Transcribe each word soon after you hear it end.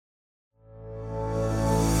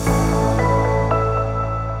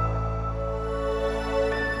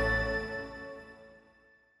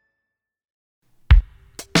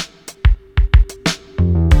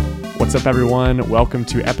What's up, everyone? Welcome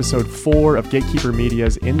to episode 4 of Gatekeeper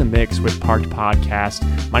Media's In the Mix with Parked podcast.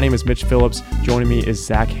 My name is Mitch Phillips. Joining me is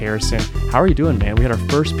Zach Harrison. How are you doing, man? We had our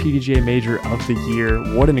first PDGA major of the year.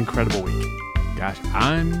 What an incredible week. Gosh,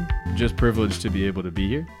 I'm just privileged to be able to be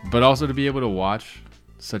here, but also to be able to watch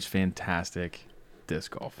such fantastic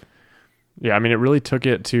disc golf. Yeah, I mean, it really took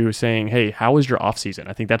it to saying, hey, how was your off season?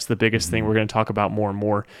 I think that's the biggest thing we're going to talk about more and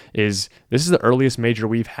more is this is the earliest major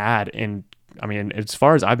we've had in, I mean, as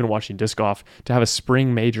far as I've been watching disc golf, to have a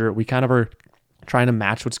spring major, we kind of are trying to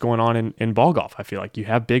match what's going on in ball golf. I feel like you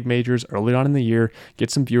have big majors early on in the year,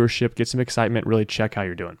 get some viewership, get some excitement, really check how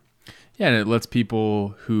you're doing. Yeah, and it lets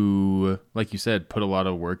people who, like you said, put a lot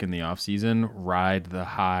of work in the off season ride the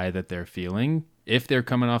high that they're feeling if they're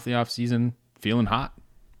coming off the off season feeling hot.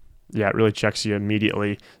 Yeah, it really checks you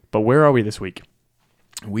immediately. But where are we this week?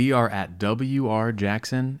 We are at W.R.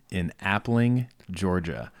 Jackson in Appling,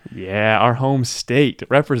 Georgia. Yeah, our home state.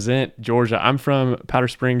 Represent Georgia. I'm from Powder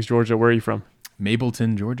Springs, Georgia. Where are you from?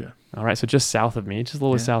 Mableton, Georgia. All right, so just south of me, just a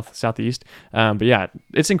little southeast. But yeah,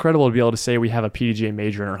 it's incredible to be able to say we have a PDGA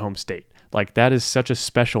major in our home state. Like, that is such a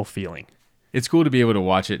special feeling. It's cool to be able to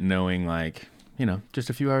watch it knowing, like, you know,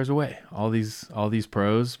 just a few hours away. All these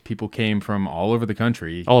pros, people came from all over the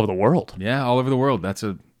country. All over the world. Yeah, all over the world. That's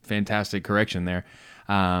a fantastic correction there.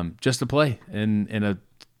 Just to play in a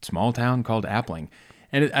small town called Appling.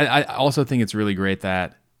 And I also think it's really great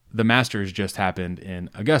that the Masters just happened in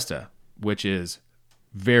Augusta, which is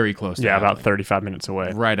very close to Appling. About 35 minutes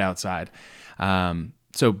away. Right outside.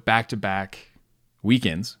 So back-to-back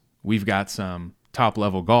weekends, we've got some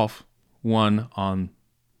top-level golf, one on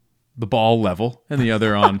the ball level and the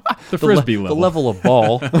other on the frisbee level. The level of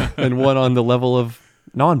ball and one on the level of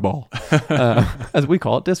non-ball, as we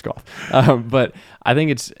call it, disc golf. But I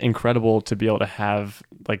think it's incredible to be able to have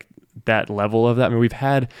like that level of that. I mean, we've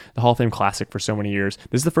had the Hall of Fame Classic for so many years.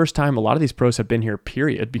 This is the first time a lot of these pros have been here,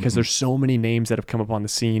 period, because there's so many names that have come up on the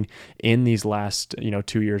scene in these last,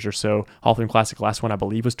 2 years or so. Hall of Fame Classic, last one I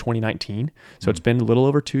believe was 2019. So it's been a little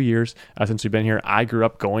over 2 years since we've been here. I grew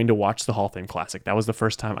up going to watch the Hall of Fame Classic. That was the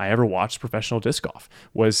first time I ever watched professional disc golf,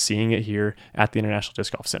 was seeing it here at the International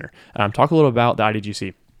Disc Golf Center. Talk a little about the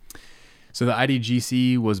IDGC. So the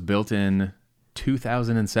IDGC was built in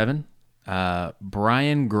 2007.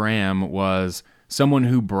 Brian Graham was someone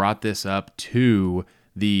who brought this up to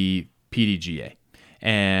the PDGA.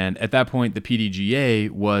 And at that point, the PDGA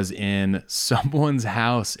was in someone's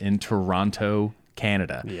house in Toronto,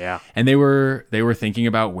 Canada. Yeah. And they were thinking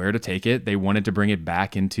about where to take it. They wanted to bring it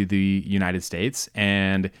back into the United States.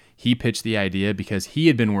 And he pitched the idea because he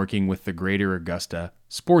had been working with the Greater Augusta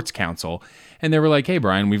Sports Council. And they were like, hey,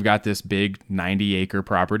 Brian, we've got this big 90-acre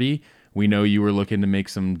property. We know you were looking to make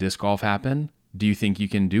some disc golf happen. Do you think you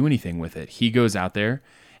can do anything with it? He goes out there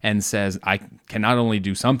and says, I can not only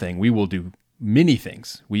do something, we will do many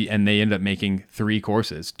things. And they end up making 3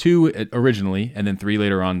 courses, 2 originally, and then 3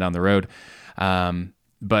 later on down the road.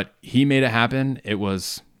 But he made it happen. It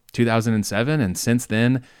was 2007. And since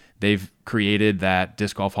then, they've created that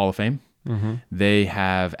Disc Golf Hall of Fame. Mm-hmm. They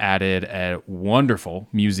have added a wonderful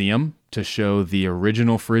museum to show the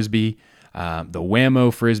original Frisbee, the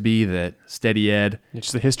Whammo Frisbee, that Steady Ed.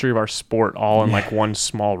 It's the history of our sport all in like one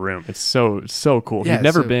small room. It's so cool. If you've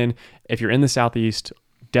never been, if you're in the Southeast,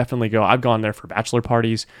 definitely go. I've gone there for bachelor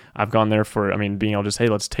parties. I've gone there for, being able to just, hey,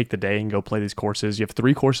 let's take the day and go play these courses. You have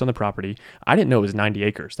 3 courses on the property. I didn't know it was 90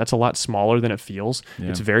 acres. That's a lot smaller than it feels.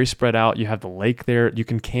 Yeah. It's very spread out. You have the lake there. You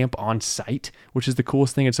can camp on site, which is the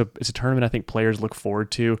coolest thing. It's a tournament I think players look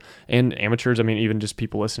forward to, and amateurs. Even just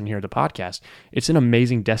people listening here to the podcast. It's an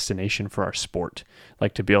amazing destination for our sport.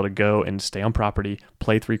 Like, to be able to go and stay on property,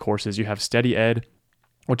 play 3 courses. You have Steady Ed,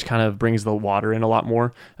 which kind of brings the water in a lot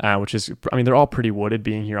more, which is, they're all pretty wooded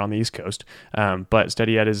being here on the East Coast. But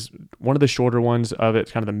Steady Ed is one of the shorter ones of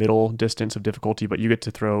it, kind of the middle distance of difficulty, but you get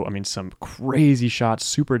to throw, some crazy shots,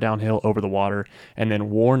 super downhill over the water. And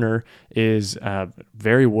then Warner is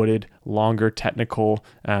very wooded, longer, technical.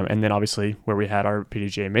 And then obviously where we had our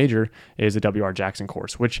PDGA major is the W.R. Jackson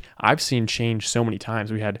course, which I've seen change so many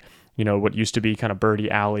times. We had what used to be kind of birdie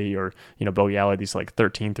alley or, bogey alley, these like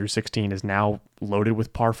 13 through 16 is now loaded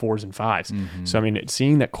with par 4s and 5s. Mm-hmm. So,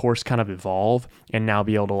 seeing that course kind of evolve and now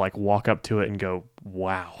be able to like walk up to it and go,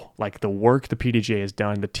 wow, like the work the PDGA has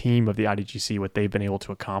done, the team of the IDGC, what they've been able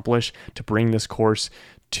to accomplish to bring this course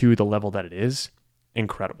to the level that it is,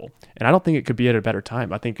 incredible. And I don't think it could be at a better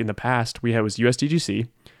time. I think in the past we had was USDGC,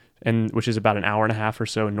 and which is about an hour and a half or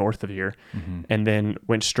so north of here, and then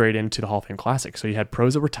went straight into the Hall of Fame Classic. So you had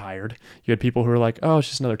pros that were tired. You had people who were like, oh, it's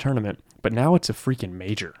just another tournament. But now it's a freaking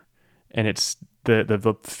major. And it's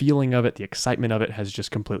the feeling of it, the excitement of it has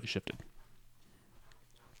just completely shifted.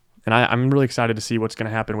 And I'm really excited to see what's going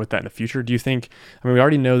to happen with that in the future. Do you think, I mean, we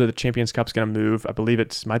already know that the Champions Cup's going to move. I believe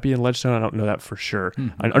it might be in Ledgestone. I don't know that for sure.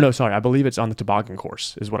 I believe it's on the toboggan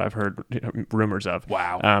course is what I've heard rumors of.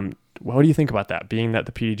 Wow. What do you think about that? Being that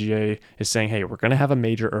the PDGA is saying, hey, we're going to have a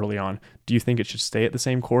major early on. Do you think it should stay at the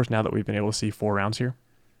same course now that we've been able to see 4 rounds here?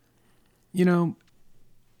 You know,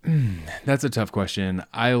 that's a tough question.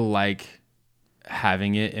 I like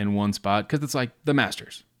having it in one spot because it's like the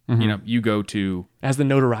Masters. You know, you go to... As the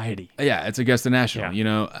notoriety. Yeah, it's Augusta National, you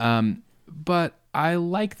know. But I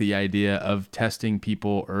like the idea of testing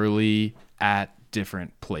people early at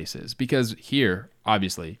different places because here,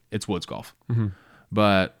 obviously, it's woods golf.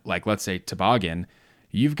 But like, let's say toboggan,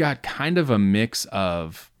 you've got kind of a mix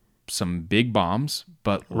of some big bombs,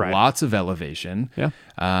 but lots of elevation.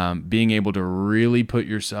 Yeah. Being able to really put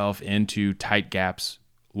yourself into tight gaps,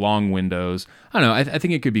 long windows. I don't know. I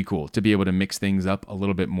think it could be cool to be able to mix things up a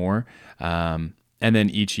little bit more. And then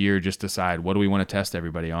each year just decide, what do we want to test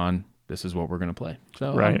everybody on? This is what we're going to play.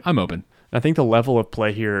 So I'm open. I think the level of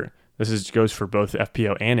play here, goes for both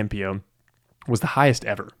FPO and MPO, was the highest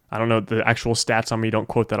ever. I don't know the actual stats on me. Don't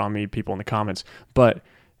quote that on me, people in the comments. But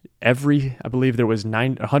I believe there was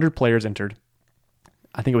 100 players entered.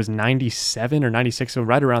 I think it was 97 or 96, so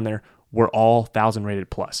right around there, were all 1,000 rated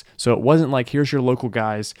plus. So it wasn't like, here's your local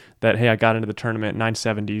guys that, hey, I got into the tournament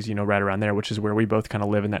 970s, you know, right around there, which is where we both kind of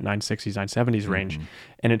live in that 960s, 970s range.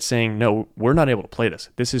 And it's saying, no, we're not able to play this.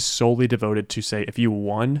 This is solely devoted to say, if you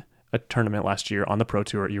won a tournament last year on the Pro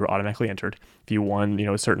Tour, you were automatically entered. If you won, you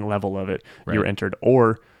know, a certain level of it, you were entered.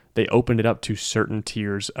 Or they opened it up to certain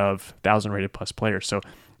tiers of 1,000 rated plus players. So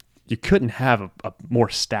you couldn't have a more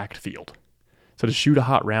stacked field. So to shoot a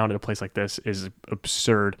hot round at a place like this is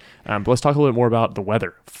absurd. But let's talk a little bit more about the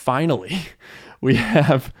weather. Finally, we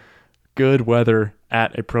have good weather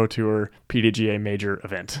at a Pro Tour PDGA major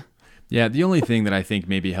event. Yeah, the only thing that I think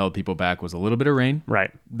maybe held people back was a little bit of rain.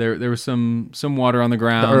 Right. There was some water on the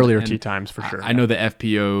ground. The earlier tee times for sure. I know the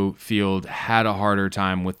FPO field had a harder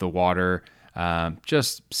time with the water.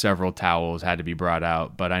 Just several towels had to be brought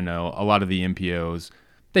out. But I know a lot of the MPOs,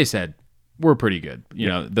 they said, we're pretty good. You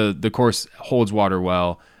know, the course holds water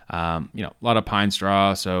well. You know, a lot of pine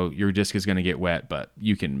straw, so your disc is going to get wet, but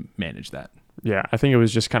you can manage that. Yeah, I think it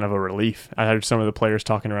was just kind of a relief. I had some of the players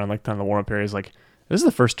talking around like on the warm-up areas like, this is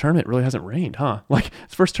the first tournament it really hasn't rained, huh? Like,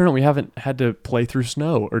 it's the first tournament we haven't had to play through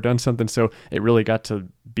snow or done something, so it really got to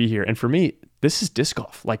be here. And for me, this is disc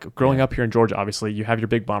golf. Like, growing up here in Georgia, obviously, you have your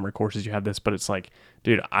big bomber courses, you have this, but it's like,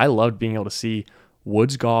 dude, I loved being able to see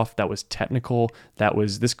woods golf that was technical.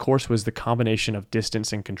 This course was the combination of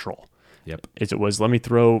distance and control. Yep. It was, let me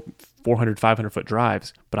throw 400, 500 foot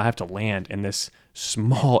drives, but I have to land in this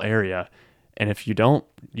small area. And if you don't,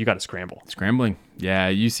 you got to scramble. Scrambling. Yeah.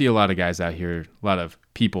 You see a lot of guys out here, a lot of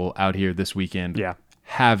people out here this weekend. Yeah.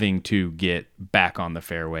 Having to get back on the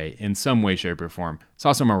fairway in some way, shape, or form.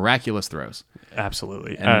 Saw some miraculous throws.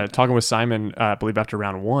 Absolutely. Talking with Simon, I believe after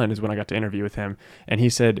round 1 is when I got to interview with him. And he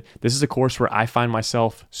said, this is a course where I find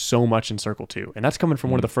myself so much in circle 2. And that's coming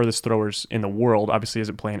from one of the furthest throwers in the world. Obviously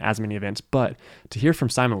isn't playing as many events. But to hear from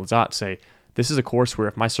Simon Lizotte say, this is a course where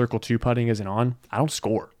if my circle 2 putting isn't on, I don't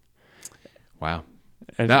score. Wow.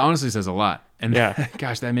 That honestly says a lot. And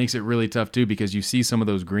gosh, that makes it really tough too, because you see some of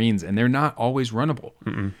those greens and they're not always runnable.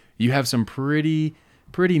 You have some pretty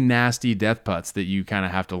nasty death putts that you kind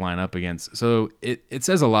of have to line up against. So it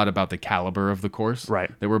says a lot about the caliber of the course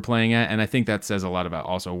that we're playing at. And I think that says a lot about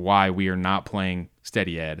also why we are not playing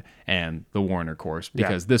Steady Ed and the Warner course,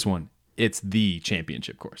 because this one, it's the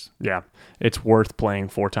championship course. Yeah, it's worth playing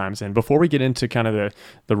 4 times. And before we get into kind of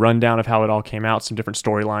the rundown of how it all came out, some different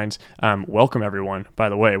storylines, welcome everyone, by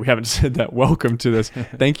the way. We haven't said that. Welcome to this.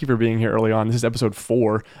 Thank you for being here early on. This is episode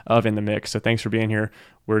 4 of In the Mix. So thanks for being here.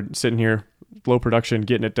 We're sitting here, low production,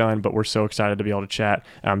 getting it done, but we're so excited to be able to chat.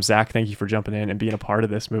 Zach, thank you for jumping in and being a part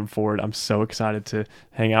of this moving forward. I'm so excited to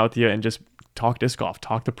hang out with you and just talk disc golf,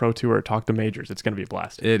 talk the Pro Tour, talk the majors. It's going to be a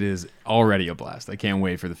blast. It is already a blast. I can't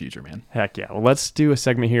wait for the future, man. Heck yeah. Well, let's do a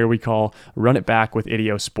segment here we call Run It Back with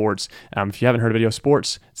Ideo Sports. If you haven't heard of Ideo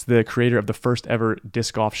Sports, it's the creator of the first ever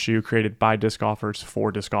disc golf shoe created by disc golfers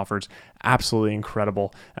for disc golfers. Absolutely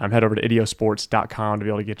incredible. Head over to idiosports.com to be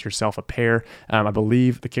able to get yourself a pair. I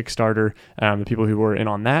believe the Kickstarter, the people who were in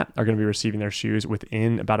on that are going to be receiving their shoes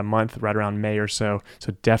within about a month, right around May or so.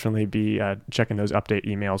 So definitely be checking those update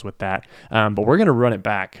emails with that. But we're going to run it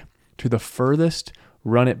back to the furthest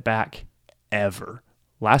run it back ever.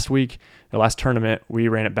 Last week, the last tournament, we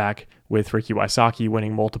ran it back with Ricky Wysocki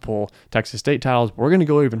winning multiple Texas State titles. We're going to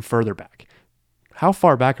go even further back. How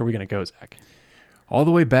far back are we going to go, Zach? All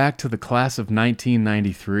the way back to the class of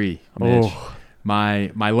 1993, Mitch. My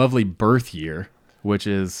lovely birth year, which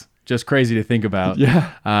is just crazy to think about.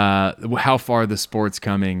 Yeah. How far the sport's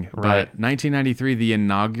coming. Right. But 1993, the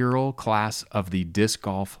inaugural class of the Disc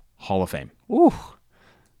Golf Hall of Fame. Ooh.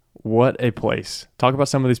 What a place. Talk about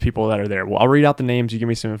some of these people that are there. Well, I'll read out the names. You give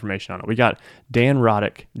me some information on it. We got Dan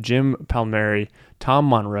Roddick, Jim Palmieri, Tom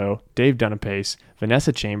Monroe, Dave Dunapace,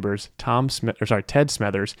 Vanessa Chambers, Ted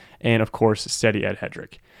Smethers, and of course, Steady Ed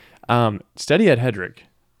Hedrick. Steady Ed Hedrick,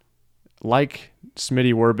 like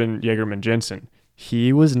Smitty Werbin, Jagerman Jensen,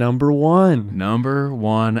 he was number one. Number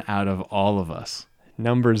one out of all of us.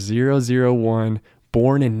 Number 001,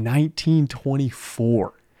 born in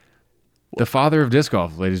 1924. The father of disc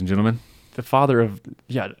golf, ladies and gentlemen. The father of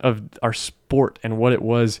our sport and what it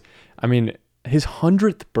was. I mean, his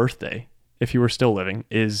 100th birthday, if he were still living,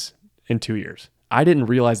 is in 2 years. I didn't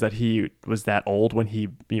realize that he was that old when he,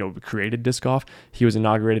 created disc golf. He was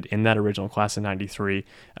inaugurated in that original class in 93.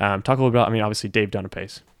 Talk a little about, obviously Dave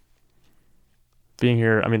Dunapace being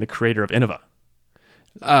here. The creator of Innova.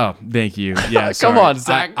 Oh, thank you. Yeah, come on,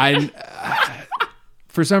 Zach.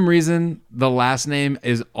 For some reason, the last name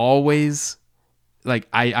is always like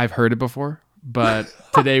I've heard it before, but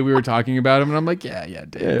today we were talking about him, and I'm like, Dave.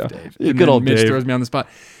 Yeah, good old Mitch Dave. throws me on the spot.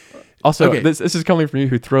 Also, okay. this is coming from you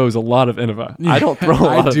who throws a lot of Innova. I don't throw a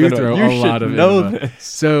lot of Innova. I do throw a lot of Innova. This.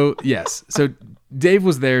 So, yes. So, Dave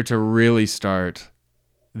was there to really start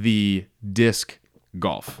the disc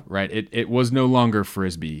golf, right? It was no longer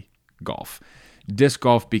Frisbee golf. Disc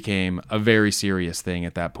golf became a very serious thing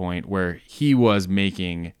at that point where he was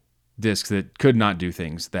making discs that could not do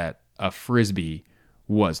things that a Frisbee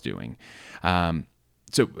was doing.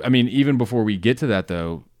 Even before we get to that,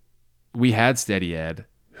 though, we had Steady Ed,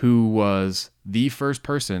 who was the first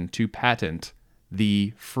person to patent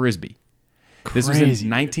the Frisbee. Crazy. This was in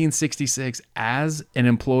 1966 as an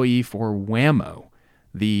employee for Wham-O,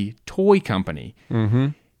 the toy company. Mm-hmm.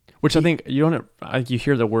 Which I think you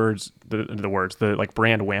hear the words, the like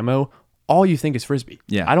brand Wham-O, all you think is Frisbee.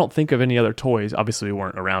 Yeah. I don't think of any other toys. Obviously, we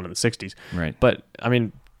weren't around in the 60s. Right. But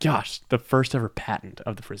gosh, the first ever patent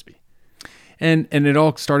of the Frisbee. And it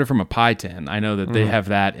all started from a pie tin. I know that they have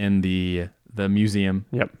that in the museum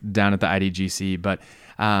down at the IDGC. But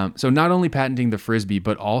so not only patenting the Frisbee,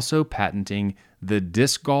 but also patenting the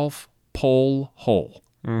disc golf pole hole,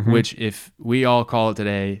 which if we all call it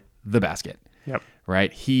today, the basket. Yep.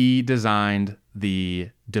 Right? He designed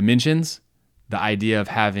the dimensions, the idea of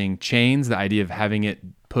having chains, the idea of having it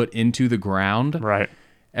put into the ground. Right.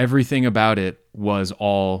 Everything about it was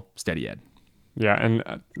all Steady Ed. Yeah,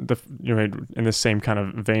 and in the same kind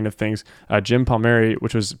of vein of things, Jim Palmieri,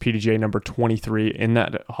 which was PDGA number 23 in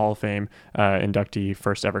that Hall of Fame inductee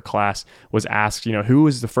first ever class, was asked, who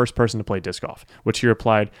was the first person to play disc golf? Which he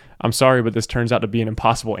replied, "I'm sorry, but this turns out to be an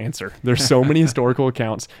impossible answer. There's so many historical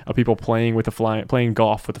accounts of people playing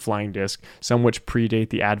golf with the flying disc, some which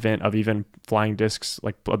predate the advent of even flying discs,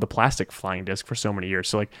 like the plastic flying disc, for so many years.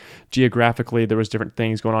 So like geographically, there was different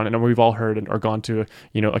things going on, and we've all heard or gone to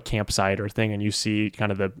a campsite or thing, and you see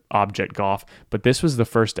kind of the object golf. But this was the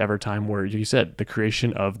first ever time where you said the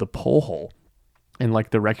creation of the pole hole and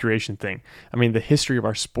like the recreation thing. The history of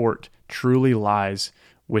our sport truly lies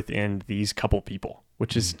within these couple people,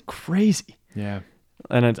 which is crazy. Yeah.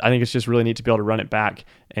 And I think it's just really neat to be able to run it back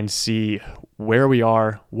and see where we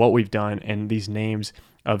are, what we've done, and these names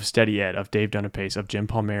of Steady Ed, of Dave Dunapace, of Jim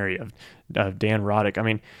Palmieri, of Dan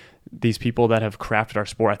Roddick. These people that have crafted our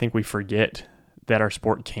sport, I think we forget that our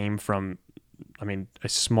sport came from a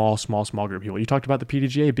small group of people. You talked about the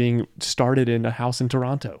PDGA being started in a house in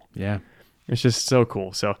Toronto. Yeah. It's just so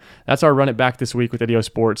cool. So that's our Run It Back this week with Idio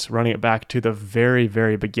Sports, running it back to the very,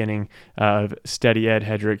 very beginning of Steady Ed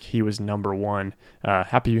Hedrick. He was number one.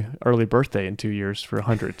 Happy early birthday in 2 years for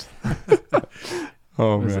 100th.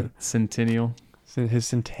 Oh, man. Centennial. His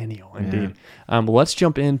centennial, indeed. Yeah. Let's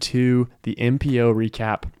jump into the MPO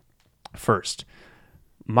recap first.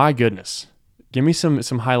 My goodness. Give me some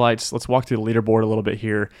highlights. Let's walk through the leaderboard a little bit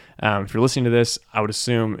here. If you're listening to this, I would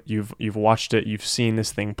assume you've watched it. You've seen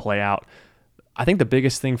this thing play out. I think the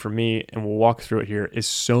biggest thing for me, and we'll walk through it here, is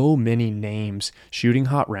so many names shooting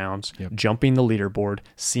hot rounds, jumping the leaderboard,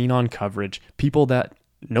 seen on coverage, people that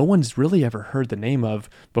no one's really ever heard the name of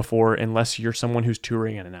before unless you're someone who's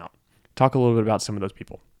touring in and out. Talk a little bit about some of those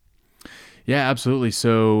people. Yeah, absolutely.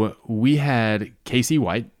 So we had Casey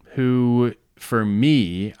White, who... For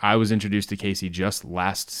me, I was introduced to Casey just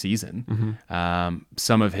last season.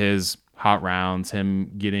 Some of his hot rounds,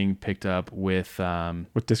 him getting picked up with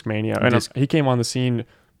Discmania. And he came on the scene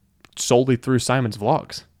solely through Simon's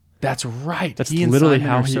vlogs. That's right. That's literally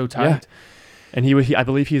how he so tight. Yeah. And I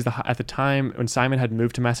believe he's at the time when Simon had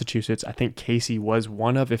moved to Massachusetts, I think Casey was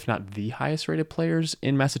one of, if not the highest rated players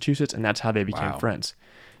in Massachusetts, and that's how they became friends.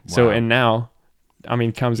 So, and now, I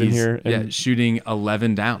mean, comes in here. And, shooting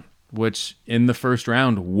 11 down, which in the first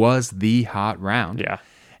round was the hot round. Yeah.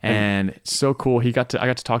 And so cool. I got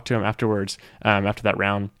to talk to him afterwards, after that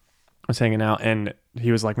round. I was hanging out, and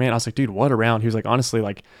he was like, man, I was like, dude, what a round. He was like, honestly,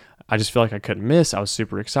 like, I just feel like I couldn't miss. I was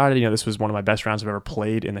super excited. You know, this was one of my best rounds I've ever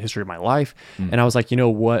played in the history of my life. And I was like, you know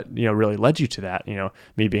what, really led you to that? You know,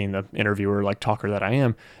 me being the interviewer, like talker that I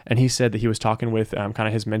am. And he said that he was talking with kind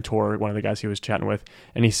of his mentor, one of the guys he was chatting with.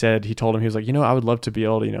 And he told him, he was like, I would love to be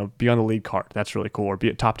able to, be on the lead card. That's really cool. Or be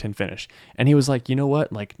a top 10 finish. And he was like, you know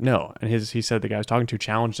what? Like, no. And he said the guy I was talking to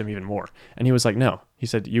challenged him even more. And he was like, no. He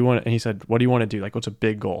said, and he said, what do you want to do? Like, what's a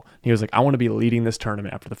big goal? And he was like, I want to be leading this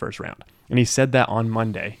tournament after the first round. And he said that on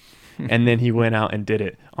Monday. And then he went out and did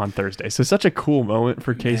it on Thursday. So such a cool moment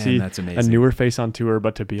for Casey. Man, that's amazing. A newer face on tour,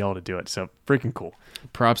 but to be able to do it. So freaking cool.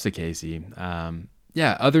 Props to Casey.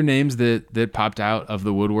 Other names that popped out of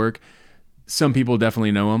the woodwork. Some people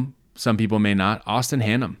definitely know him. Some people may not. Austin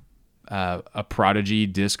Hannum, a prodigy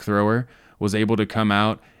disc thrower, was able to come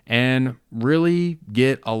out and really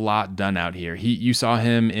get a lot done out here. You saw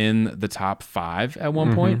him in the top 5 at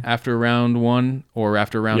one point after round 1 or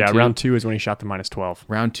after round 2. Yeah, round 2 is when he shot the -12.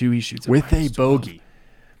 Round 2, he shoots with a bogey.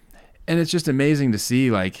 And it's just amazing to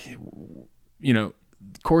see, like,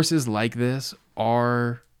 courses like this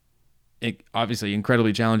are obviously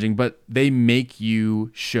incredibly challenging, but they make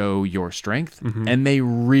you show your strength and they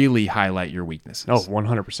really highlight your weaknesses. Oh,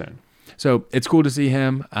 100%. So it's cool to see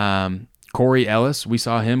him. Corey Ellis, we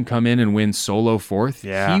saw him come in and win solo 4th.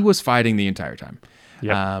 Yeah. He was fighting the entire time.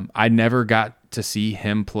 Yep. I never got to see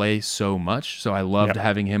him play so much, so I loved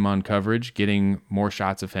having him on coverage, getting more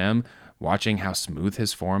shots of him, watching how smooth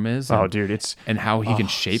his form is. And how he can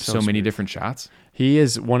shape so many different shots. He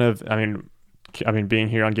is one of, I mean, being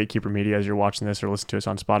here on Gatekeeper Media as you're watching this or listening to us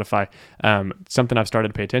on Spotify, something I've started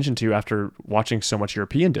to pay attention to after watching so much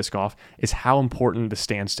European disc golf is how important the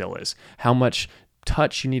standstill is, how much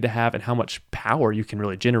touch you need to have and how much power you can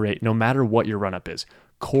really generate no matter what your run-up is.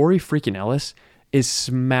 Corey freaking Ellis is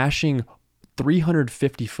smashing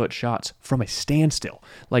 350-foot shots from a standstill.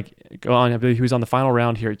 Like, he was on the final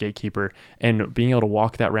round here at Gatekeeper, and being able to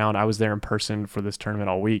walk that round, I was there in person for this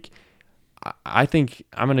tournament all week. I think,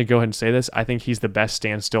 I'm going to go ahead and say this, I think he's the best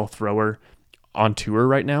standstill thrower on tour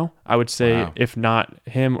right now. I would say, if not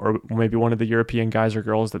him or maybe one of the European guys or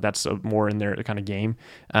girls, that's more in their kind of game.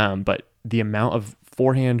 But the amount of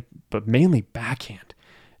forehand, but mainly backhand.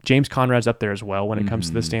 James Conrad's up there as well when it comes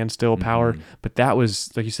to the standstill power. But that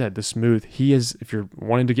was, like you said, the smooth. He is, if you're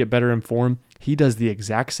wanting to get better in form, he does the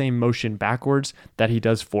exact same motion backwards that he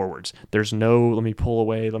does forwards. There's no, let me pull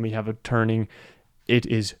away, let me have a turning. It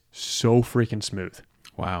is so freaking smooth.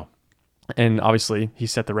 Wow. And obviously, he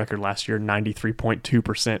set the record last year,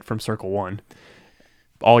 93.2% from Circle 1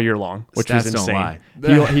 all year long, which Stats was insane.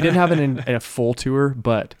 Don't lie. He didn't have it in a full tour,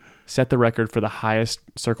 but set the record for the highest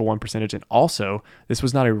Circle 1 percentage. And also, this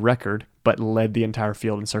was not a record, but led the entire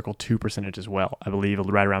field in Circle 2 percentage as well. I believe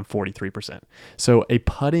right around 43%. So a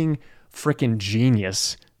putting freaking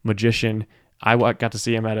genius magician. I got to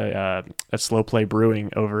see him at Slow Play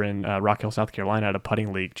Brewing over in Rock Hill, South Carolina at a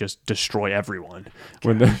putting league, just destroy everyone.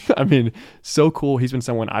 So cool. He's been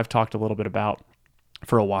someone I've talked a little bit about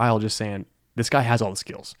for a while, just saying, this guy has all the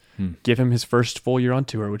skills. Give him his first full year on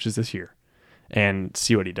tour, which is this year, and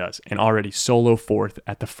see what he does. And already solo 4th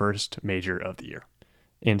at the first major of the year.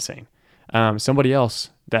 Insane. Somebody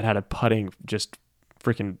else that had a putting just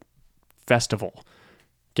freaking festival,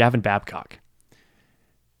 Gavin Babcock.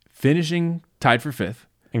 Finishing tied for 5th.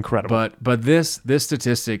 Incredible. But this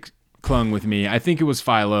statistic clung with me. I think it was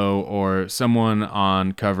Philo or someone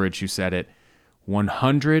on coverage who said it.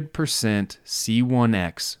 100%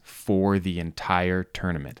 C1X for the entire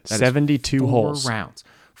tournament. That 72 holes. 4 rounds.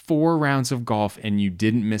 4 rounds of golf, and you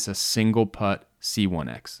didn't miss a single putt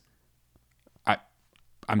C1X.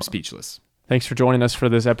 I'm speechless. Thanks for joining us for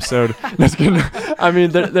this episode. That's good. I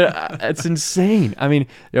mean, it's insane. I mean,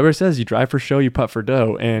 everybody says you drive for show, you putt for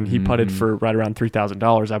dough, and he putted for right around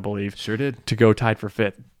 $3,000, I believe. Sure did. To go tied for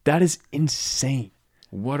 5th. That is insane.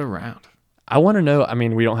 What a round. I want to know, I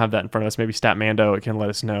mean, we don't have that in front of us. Maybe Statmando can let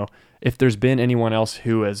us know if there's been anyone else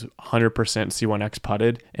who has 100% C1X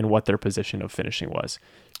putted and what their position of finishing was.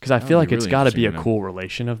 Because I feel like it's got to be a cool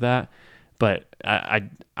relation of that. But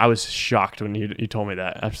I was shocked when you told me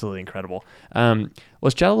that. Absolutely incredible.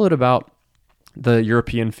 Let's chat a little bit about the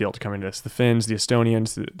European field coming to this. The Finns, the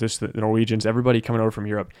Estonians, the Norwegians, everybody coming over from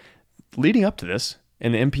Europe. Leading up to this,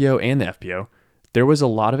 in the MPO and the FPO, there was a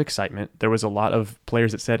lot of excitement. There was a lot of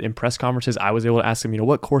players that said in press conferences, I was able to ask them,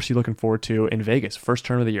 what course are you looking forward to in Vegas, first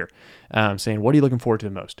turn of the year? Saying, what are you looking forward to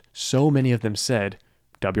the most? So many of them said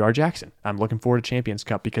W.R. Jackson. I'm looking forward to Champions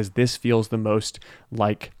Cup because this feels the most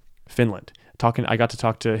like Finland. I got to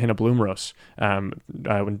talk to Hina Blumros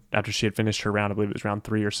after she had finished her round. I believe it was round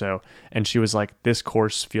 3 or so, and she was like, "This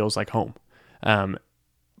course feels like home."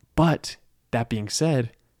 But that being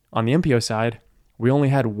said, on the MPO side, we only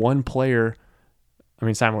had one player. I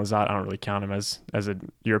mean, Simon Lizotte, I don't really count him as a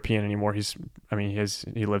European anymore. He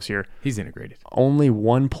lives here. He's integrated. Only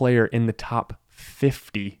one player in the top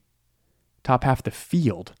 50, top half of the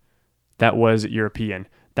field, that was European.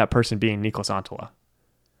 That person being Niklas Anttila.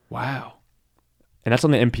 Wow. And that's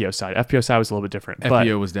on the MPO side. FPO side was a little bit different.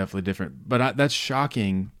 FPO was definitely different. But that's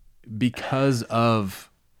shocking because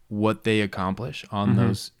of what they accomplish on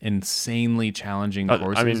those insanely challenging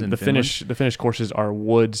courses. I mean, the Finnish courses are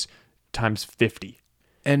woods times 50.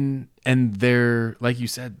 And they're, like you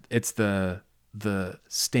said, it's the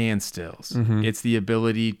standstills. It's the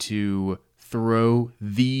ability to throw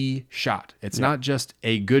the shot. It's not just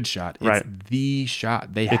a good shot. It's the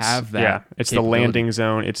shot. They have that. Yeah, it's the landing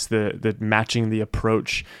zone. It's the matching the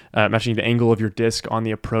approach, matching the angle of your disc on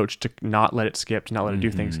the approach to not let it skip, to not let it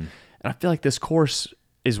do things. And I feel like this course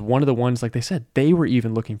is one of the ones, like they said, they were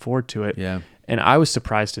even looking forward to it. Yeah. And I was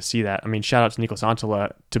surprised to see that. I mean, shout out to Niklas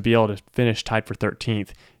Anttila to be able to finish tied for 13th.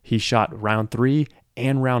 He shot round 3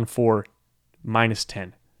 and round 4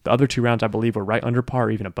 -10. The other 2 rounds, I believe, were right under par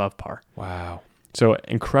or even above par. Wow. So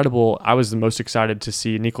incredible. I was the most excited to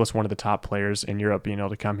see Niklas, one of the top players in Europe, being able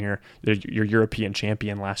to come here. Your European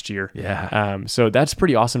champion last year. Yeah. So that's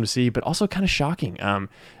pretty awesome to see, but also kind of shocking. I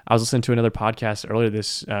was listening to another podcast earlier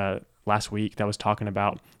this last week that was talking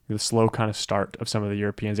about the slow kind of start of some of the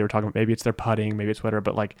Europeans. They were talking about maybe it's their putting, maybe it's whatever,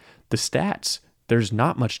 but like the stats, there's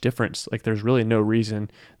not much difference. Like there's really no reason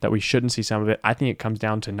that we shouldn't see some of it. I think it comes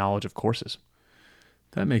down to knowledge of courses.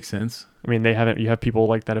 That makes sense. I mean, you have people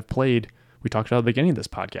like that have played. We talked about at the beginning of this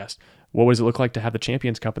podcast. What does it look like to have the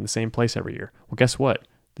Champions Cup in the same place every year? Well, guess what?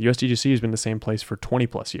 The USDGC has been the same place for 20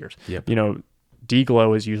 plus years. Yep.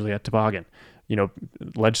 D-Glow is usually at Toboggan.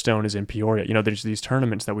 Ledgestone is in Peoria. There's these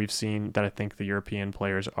tournaments that we've seen that I think the European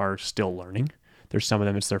players are still learning. There's some of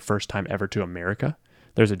them, it's their first time ever to America.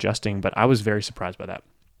 There's adjusting, but I was very surprised by that.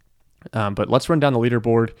 But let's run down the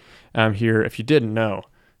leaderboard here. If you didn't know,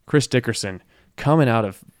 Chris Dickerson coming out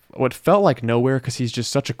of what felt like nowhere because he's just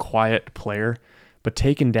such a quiet player, but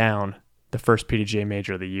taking down the first PDGA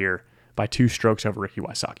major of the year by 2 strokes over Ricky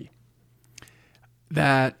Wysocki.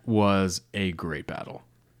 That was a great battle.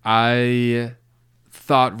 I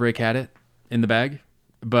thought Rick had it in the bag,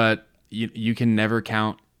 but you can never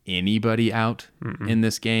count anybody out in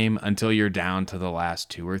this game until you're down to the last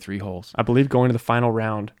 2 or 3 holes. I believe going to the final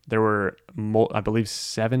round, there were,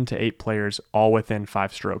 7 to 8 players all within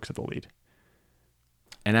 5 strokes of the lead.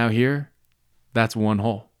 And out here, that's 1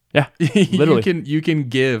 hole. Yeah, literally. you can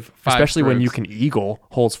give 5 especially strokes. when you can eagle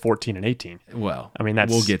holes 14 and 18. Well, I mean,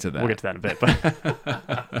 we'll get to that. We'll get to that in a bit.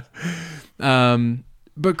 But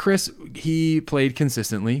but Chris, he played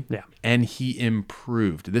consistently. Yeah. And he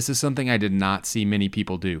improved. This is something I did not see many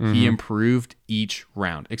people do. He improved each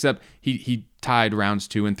round, except he tied rounds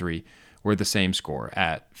 2 and 3 were the same score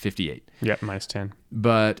at 58. Yeah, -10.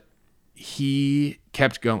 But he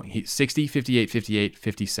kept going. 60, 58, 58,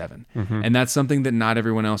 57. And that's something that not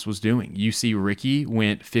everyone else was doing. You see Ricky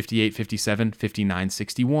went 58, 57, 59,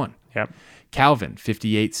 61. Yep. Calvin,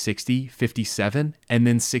 58, 60, 57, and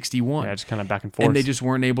then 61. Yeah, just kind of back and forth. And they just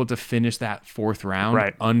weren't able to finish that 4th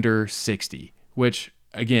round under 60, which,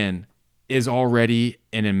 again, is already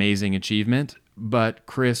an amazing achievement. But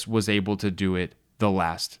Chris was able to do it the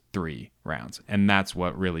last 3 rounds. And that's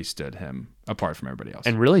what really stood him apart from everybody else.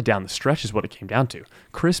 And really down the stretch is what it came down to.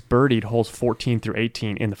 Chris birdied holes 14 through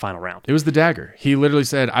 18 in the final round. It was the dagger. He literally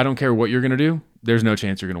said, I don't care what you're going to do. There's no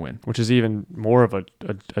chance you're going to win. Which is even more of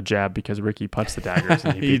a jab because Ricky putts the daggers.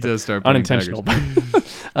 And he does start unintentional.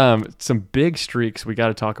 Some big streaks we got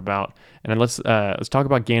to talk about. And then let's talk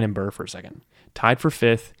about Gannon Buhr for a second. Tied for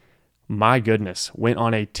 5th. My goodness, went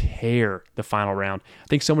on a tear the final round. I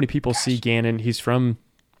think so many people see Gannon. He's from,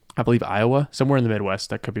 I believe, Iowa, somewhere in the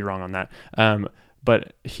Midwest. I could be wrong on that.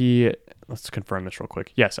 But let's confirm this real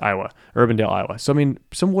quick. Yes, Iowa, Urbandale, Iowa. So, I mean,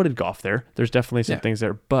 some wooded golf there. There's definitely some things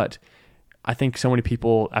there. But I think so many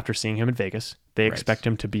people, after seeing him in Vegas, they expect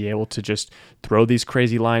him to be able to just throw these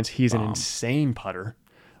crazy lines. He's an insane putter.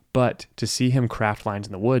 But to see him craft lines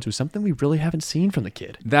in the woods was something we really haven't seen from the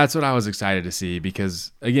kid. That's what I was excited to see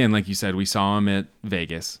because, again, like you said, we saw him at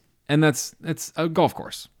Vegas. And it's a golf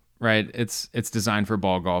course, right? It's designed for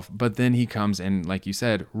ball golf. But then he comes and, like you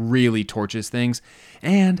said, really torches things.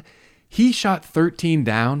 And he shot 13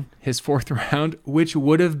 down his 4th round, which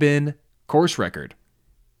would have been course record.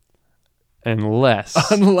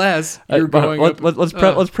 Unless you're going.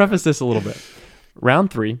 Let's preface this a little bit.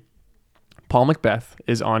 Round 3, Paul Macbeth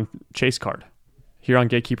is on chase card here on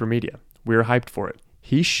Gatekeeper Media. We were hyped for it.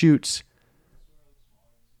 He shoots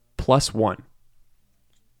 +1.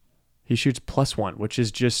 He shoots +1, which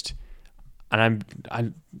is just, and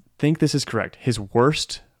I think this is correct, his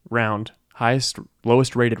worst round,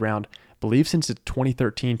 lowest rated round, I believe since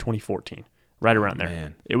 2013, 2014, right around there.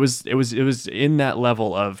 Man. It was in that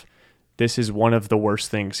level of, this is one of the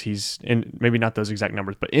worst things he's in, maybe not those exact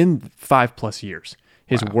numbers, but in 5+ years,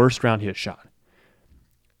 his worst round he has shot.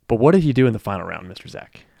 But what did he do in the final round, Mr.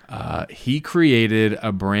 Zach? He created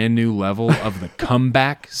a brand new level of the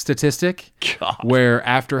comeback statistic, where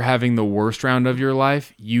after having the worst round of your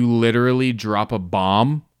life, you literally drop a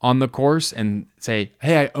bomb on the course and say,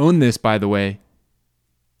 hey, I own this, by the way.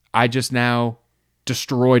 I just now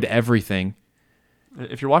destroyed everything.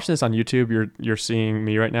 If you're watching this on YouTube, you're seeing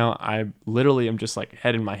me right now. I literally am just like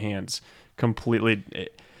head in my hands, completely.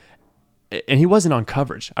 And he wasn't on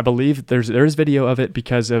coverage. I believe there is video of it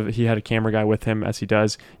because he had a camera guy with him, as he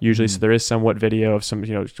does usually. So there is somewhat video of some,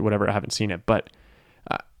 whatever. I haven't seen it, but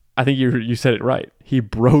I think you said it right. He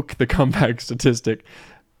broke the comeback statistic,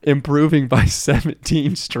 improving by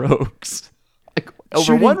 17 strokes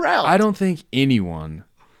over one round. I don't think anyone,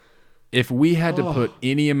 if we had to put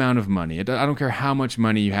any amount of money, I don't care how much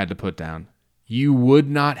money you had to put down, you would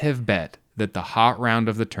not have bet that the hot round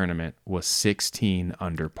of the tournament was 16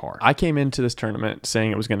 under par. I came into this tournament saying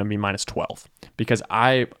it was going to be -12 because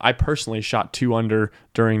I personally shot 2 under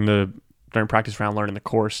during practice round, learning the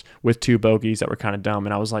course with 2 bogeys that were kind of dumb.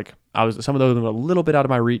 And I was some of those were a little bit out of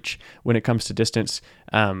my reach when it comes to distance.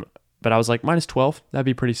 But I was like, -12, that'd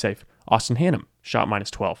be pretty safe. Austin Hannum shot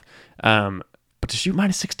 -12. But to shoot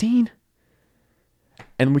 -16,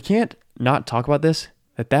 and we can't not talk about this,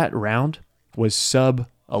 that round was sub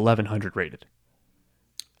 1100 rated.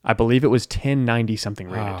 I believe it was 1090 something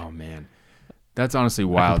rated. Oh man, that's honestly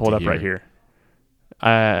wild. I can pull it up hear. right here.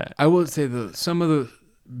 I will say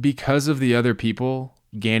because of the other people,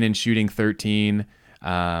 Gannon shooting 13,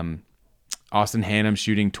 Austin Hannum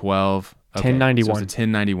shooting 12. Okay, 1091. So it's a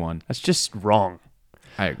 1091. That's just wrong.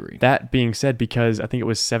 I agree. That being said, because I think it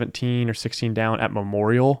was 17 or 16 down at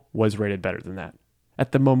Memorial was rated better than that.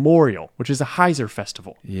 At the Memorial, which is a Heiser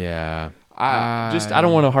festival. Yeah. I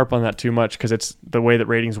don't want to harp on that too much because it's the way that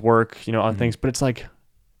ratings work, on things. But it's like,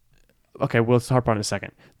 okay, well, let's harp on it in a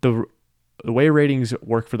second. The way ratings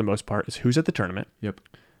work for the most part is who's at the tournament. Yep.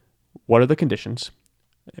 What are the conditions?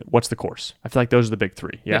 What's the course? I feel like those are the big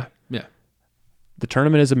 3. Yeah. The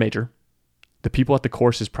tournament is a major. The people at the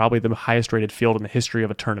course is probably the highest rated field in the history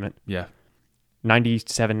of a tournament. Yeah.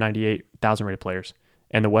 97, 98,000 rated players.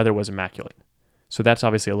 And the weather was immaculate. So that's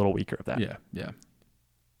obviously a little weaker of that. Yeah.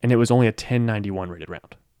 And it was only a 1091 rated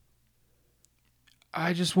round.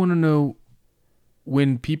 I just want to know,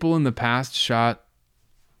 when people in the past shot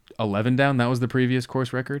 11 down, that was the previous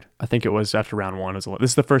course record? I think it was after round 1.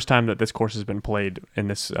 This is the first time that this course has been played in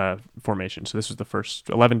this formation. So this was the first.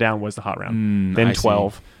 11 down was the hot round. Then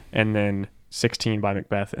 12, and then 16 by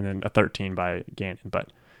Macbeth, and then a 13 by Gannon.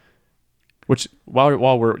 But which,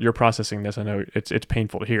 while you're processing this, I know it's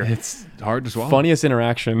painful to hear. It's hard to swallow. Funniest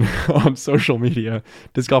interaction on social media: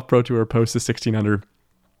 Disc Golf Pro Tour posts a 16 under,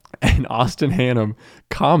 and Austin Hannum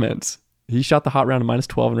comments. He shot the hot round at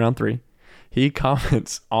 -12 in round 3. He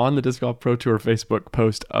comments on the Disc Golf Pro Tour Facebook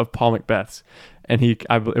post of Paul Macbeth's, and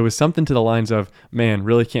it was something to the lines of, "Man,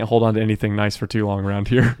 really can't hold on to anything nice for too long around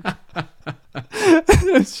here."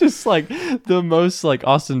 It's just like the most like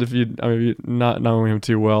Austin, if you not knowing him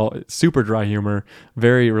too well, super dry humor,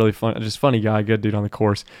 really fun, just funny guy, good dude on the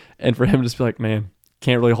course, and for him to just be like, "Man,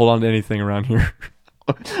 can't really hold on to anything around here."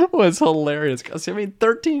 Was hilarious. 'Cause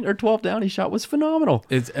 13 or 12 down he shot was phenomenal.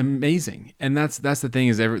 It's amazing. And that's the thing,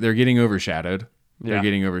 is they're getting overshadowed. They're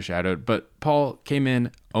getting overshadowed. But Paul came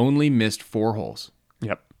in, only missed 4 holes.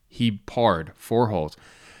 Yep. He parred 4 holes.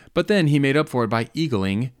 But then he made up for it by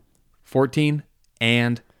eagling 14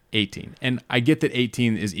 and 18. And I get that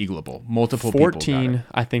 18 is eagleable. Multiple 14 people got it.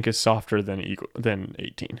 I think is softer than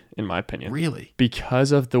 18 in my opinion. Really?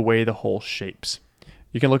 Because of the way the hole shapes.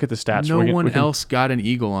 You can look at the stats. No one else got an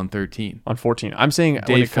eagle on 13. On 14. I'm saying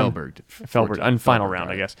Dave Felberg on final round,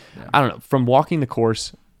 I guess. Yeah. I don't know. From walking the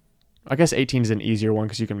course, I guess 18 is an easier one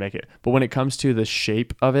because you can make it. But when it comes to the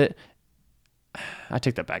shape of it, I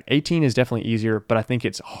take that back. 18 is definitely easier, but I think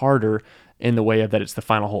it's harder in the way of that it's the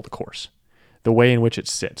final hole of the course. The way in which it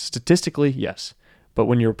sits. Statistically, yes. But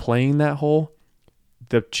when you're playing that hole,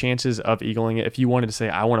 the chances of eagling it, if you wanted to say,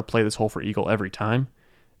 I want to play this hole for eagle every time,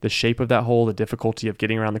 the shape of that hole, the difficulty of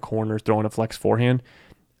getting around the corners, throwing a flex forehand,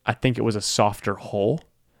 I think it was a softer hole.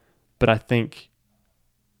 but I think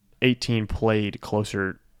 18 played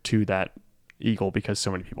closer to that eagle because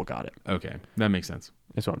so many people got it. Okay, that makes sense.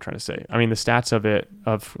 That's what I'm trying to say. I mean, the stats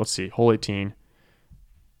let's see, hole 18.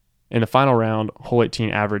 In the final round, hole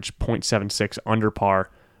 18 averaged 0.76 under par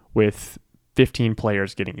with 15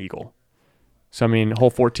 players getting eagle. So, I mean, hole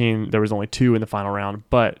 14, there was only 2 in the final round,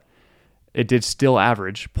 but it did still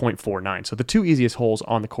average 0.49. So the 2 easiest holes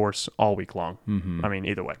on the course all week long. I mean,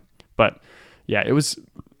 either way. But, yeah, it was,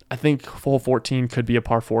 I think hole 14 could be a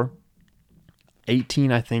par 4.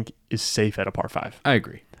 18, I think, is safe at a par 5. I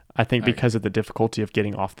agree. I think because of the difficulty of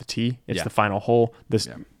getting off the tee, it's the final hole.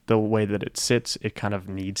 The way that it sits, it kind of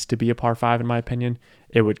needs to be a par 5, in my opinion.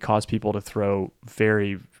 It would cause people to throw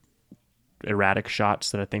very erratic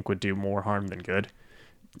shots that I think would do more harm than good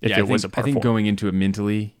if it was a par 4. I think going into it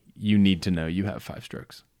mentally, you need to know you have 5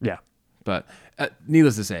 strokes. Yeah. But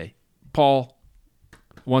needless to say, Paul,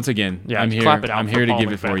 once again, I'm here. I'm here to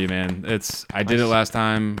give it for you, man. I did it last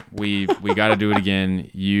time. We got to do it again.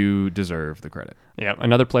 You deserve the credit. Yeah.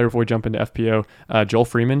 Another player before we jump into FPO, Joel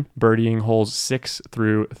Freeman, birdieing holes 6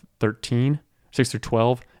 through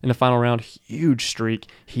 12 in the final round. Huge streak.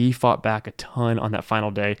 He fought back a ton on that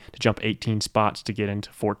final day to jump 18 spots to get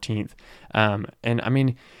into 14th. And I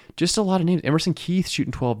mean, just a lot of names. Emerson Keith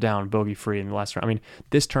shooting 12 down, bogey free in the last round. I mean,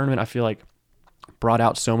 this tournament, I feel like, brought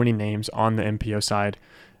out so many names on the MPO side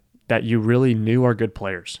that you really knew are good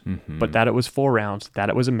players. But that it was 4 rounds, that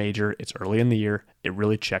it was a major, it's early in the year, it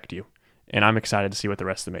really checked you. And I'm excited to see what the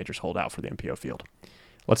rest of the majors hold out for the MPO field.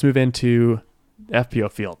 Let's move into the FPO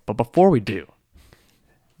field. But before we do,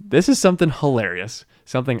 this is something hilarious,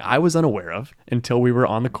 something I was unaware of until we were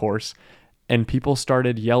on the course, and people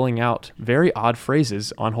started yelling out very odd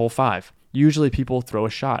phrases on hole 5. Usually people throw a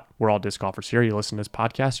shot. We're all disc golfers here. You listen to this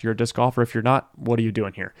podcast, you're a disc golfer. If you're not, what are you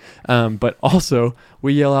doing here? But also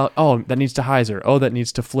we yell out, oh, that needs to hyzer. Oh, that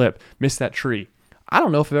needs to flip. Miss that tree. I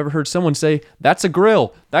don't know if I've ever heard someone say, that's a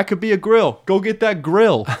grill. That could be a grill. Go get that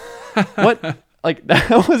grill. What? Like,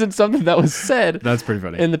 that wasn't something that was said. That's pretty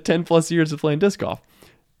funny. In the 10 plus years of playing disc golf.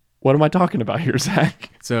 What am I talking about here,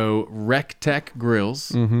 Zach? So RecTech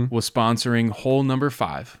Grills was sponsoring hole number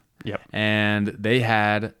 5. Yep. And they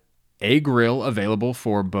had a grill available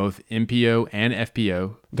for both MPO and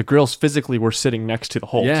FPO. The grills physically were sitting next to the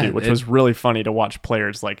hole too, which was really funny to watch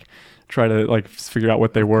players try to figure out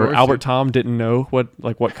what they were. Albert Tom didn't know what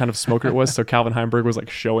kind of smoker it was, so Calvin Heimberg was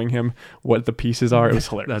showing him what the pieces are. It was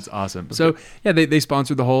hilarious. That's awesome. So yeah, they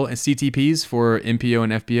sponsored the hole, and CTPs for MPO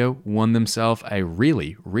and FPO won themselves a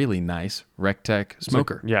really, really nice RecTech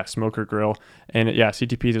smoker. Smoker grill. And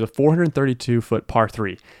CTPs is a 432-foot par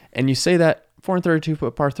 3. And you say that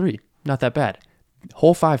 432-foot par 3, not that bad.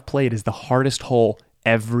 Hole 5 played is the hardest hole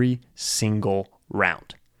every single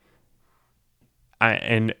round.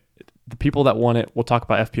 And the people that won it, we'll talk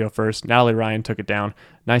about FPO first. Natalie Ryan took it down.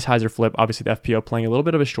 Nice hyzer flip. Obviously, the FPO playing a little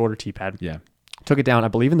bit of a shorter tee pad. Yeah. Took it down, I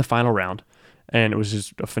believe, in the final round. And it was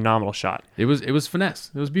just a phenomenal shot. It was finesse.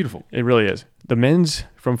 It was beautiful. It really is. The men's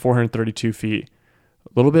from 432 feet,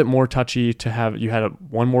 a little bit more touchy to have. You had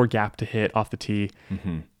one more gap to hit off the tee.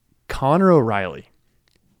 Connor O'Reilly.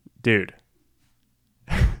 Dude.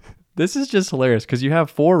 This is just hilarious because you have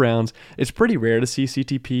 4 rounds. It's pretty rare to see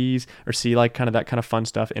CTPs or see that kind of fun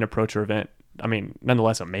stuff in approach or event. I mean,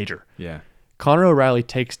 nonetheless, a major. Yeah. Connor O'Reilly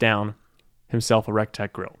takes down himself a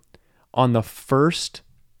RecTech grill. On the first,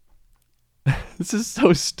 this is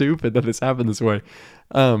so stupid that this happened this way.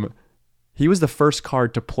 He was the first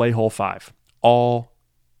card to play hole 5 all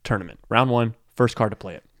tournament. Round 1, first card to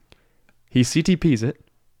play it. He CTPs it,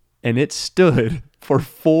 and it stood for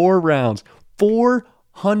 4 rounds.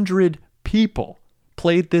 400 people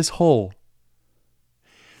played this hole.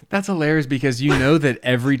 That's hilarious because you know that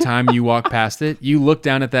every time you walk past it, you look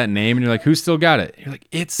down at that name and you're like, who's still got it? You're like,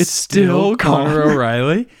 it's still Connor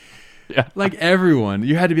O'Reilly. Yeah. Like everyone,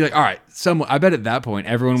 you had to be like, all right, I bet at that point,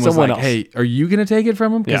 everyone was like, hey, are you going to take it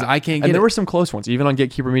from him? Because I can't get it. And there were some close ones, even on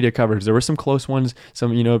Gatekeeper Media coverage. There were some close ones,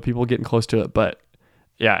 some, people getting close to it. But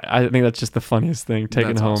yeah, I think that's just the funniest thing,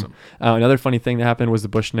 taking home. Awesome. Another funny thing that happened was the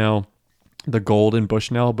Bushnell. The golden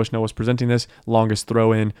Bushnell. Bushnell was presenting this. Longest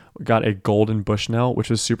throw in got a golden Bushnell, which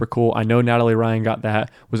was super cool. I know Natalie Ryan got that.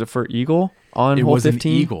 Was it for Eagle on hole 15? It was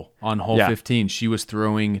an Eagle on hole 15. She was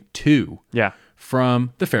throwing 2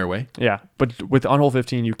 from the fairway. Yeah, but on hole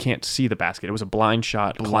 15, you can't see the basket. It was a blind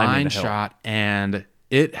shot. Blind shot, and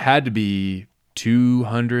it had to be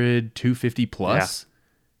 200, 250 plus.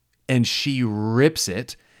 Yeah. And she rips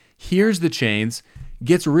it, hears the chains,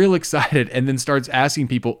 gets real excited, and then starts asking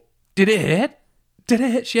people, did it hit? Did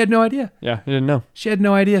it hit? She had no idea. Yeah, I didn't know. She had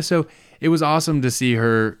no idea. So it was awesome to see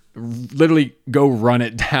her literally go run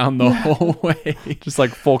it down the whole way. Just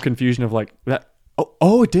like full confusion of like that.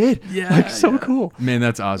 Oh, it did. Yeah. Like so cool. Man,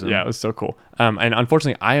 that's awesome. Yeah, it was so cool. And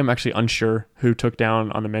unfortunately, I am actually unsure who took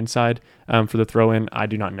down on the men's side for the throw-in. I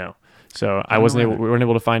do not know. So we weren't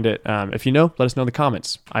able to find it. If you know, let us know in the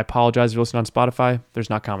comments. I apologize if you're listening on Spotify. There's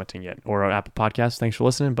not commenting yet. Or Apple Podcasts. Thanks for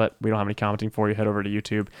listening, but we don't have any commenting for you. Head over to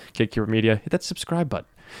YouTube, Kid Keeper Media. Hit that subscribe button.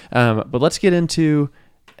 But let's get into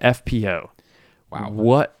FPO. Wow.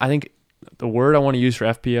 What I think the word I want to use for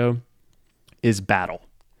FPO is battle.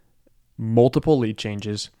 Multiple lead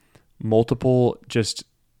changes, multiple just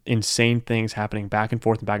insane things happening back and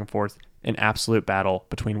forth, an absolute battle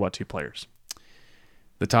between what two players?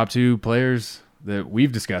 The top two players that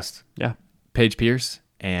we've discussed. Yeah. Paige Pierce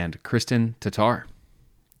and Kristen Tatar.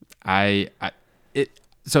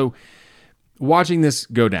 So watching this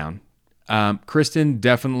go down, Kristen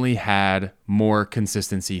definitely had more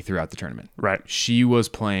consistency throughout the tournament. Right. She was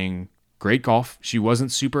playing great golf. She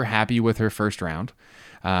wasn't super happy with her first round.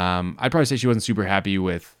 I'd probably say she wasn't super happy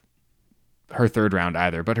with her third round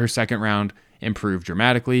either, but her second round improved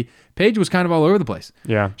dramatically. Paige was kind of all over the place.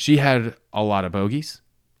 Yeah. She had a lot of bogeys.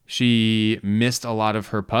 She missed a lot of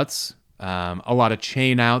her putts, a lot of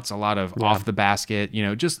chain outs, a lot of off the basket,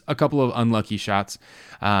 just a couple of unlucky shots.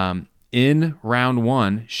 In round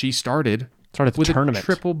one, she started with tournament. A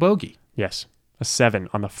triple bogey. Yes. A 7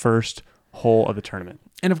 on the first hole of the tournament.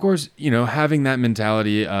 And of course, having that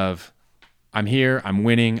mentality of I'm here, I'm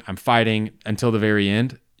winning, I'm fighting until the very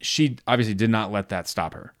end. She obviously did not let that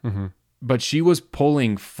stop her. Mm-hmm. But she was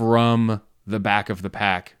pulling from the back of the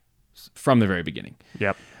pack from the very beginning.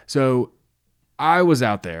 Yep. So I was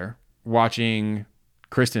out there watching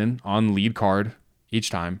Kristen on lead card each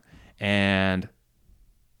time, and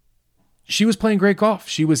she was playing great golf.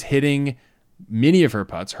 She was hitting many of her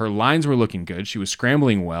putts. Her lines were looking good. She was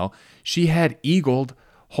scrambling well. She had eagled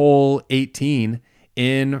hole 18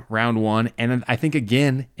 in round one, and I think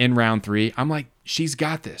again in round three. I'm like, she's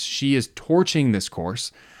got this. She is torching this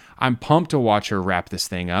course. I'm pumped to watch her wrap this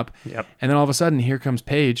thing up. Yep. And then all of a sudden, here comes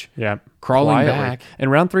Paige. Yeah. Crawling Quietly. back.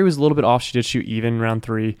 And round 3 was a little bit off. She did shoot even round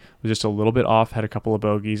 3. Was just a little bit off. Had a couple of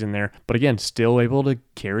bogeys in there. But again, still able to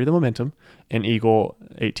carry the momentum and eagle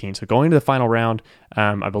 18. So going to the final round,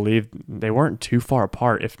 I believe they weren't too far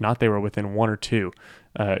apart. If not, they were within 1 or 2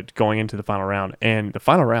 going into the final round. And the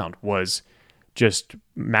final round was just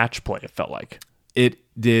match play, it felt like. It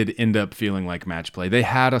did end up feeling like match play. They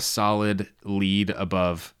had a solid lead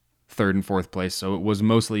above third and fourth place, so it was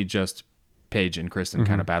mostly just Paige and Kristen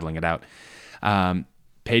kind of battling it out.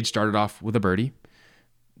 Paige started off with a birdie,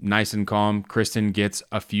 nice and calm. Kristen gets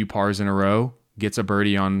a few pars in a row, gets a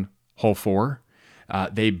birdie on hole 4.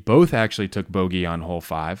 They both actually took bogey on hole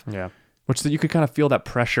 5. Yeah, which you could kind of feel that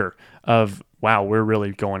pressure of, wow, we're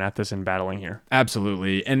really going at this and battling here.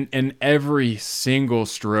 Absolutely. And every single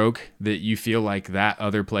stroke that you feel like that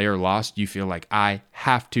other player lost, you feel like I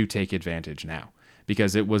have to take advantage now,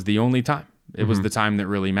 because it was the only time. It was the time that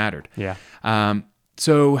really mattered. Yeah.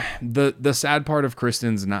 So the sad part of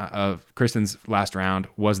Kristen's last round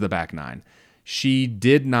was the back 9. She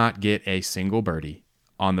did not get a single birdie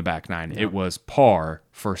on the back 9. Yep. It was par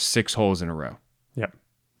for 6 holes in a row. Yep.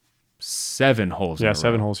 7 holes in a row.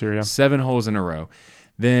 7 holes here, yeah. 7 holes in a row.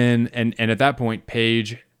 Then, and at that point,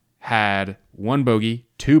 Paige had 1 bogey,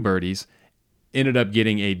 2 birdies, ended up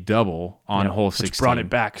getting a double on hole 16. Which brought it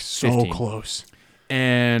back so 15, close.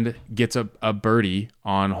 and gets a birdie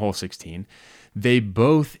on hole 16. They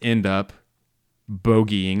both end up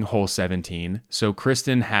bogeying hole 17. So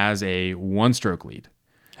Kristen has a 1-stroke lead.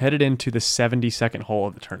 Headed into the 72nd hole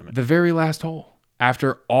of the tournament. The very last hole.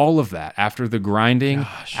 After all of that, after the grinding,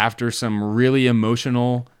 after some really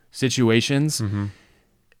emotional situations, and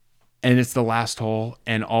it's the last hole,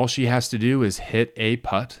 and all she has to do is hit a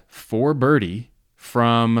putt for birdie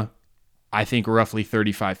from, I think, roughly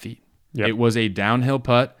 35 feet. Yep. It was a downhill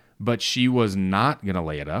putt, but she was not going to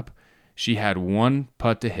lay it up. She had 1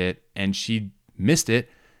 putt to hit, and she missed it,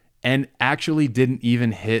 and actually didn't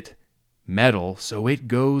even hit metal, so it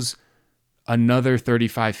goes another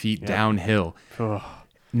 35 feet downhill. Ugh.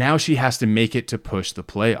 Now she has to make it to push the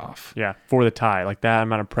playoff. Yeah, for the tie. Like that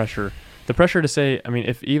amount of pressure. The pressure to say, I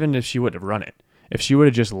mean, even if she would have run it, if she would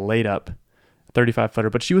have just laid up 35-footer,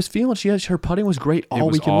 but she was feeling, her putting was great all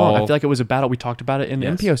weekend long. I feel like it was a battle. We talked about it in the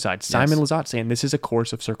MPO side. Simon Lizotte saying this is a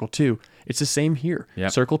course of circle 2. It's the same here.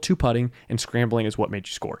 Yep. Circle 2 putting and scrambling is what made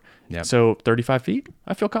you score. Yep. So 35 feet,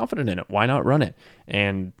 I feel confident in it. Why not run it?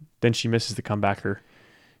 And then she misses the comebacker.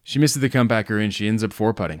 She misses the comebacker and she ends up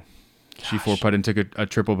 4-putting. She 4-putted and took a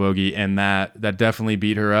triple bogey, and that definitely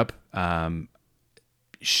beat her up.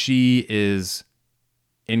 She is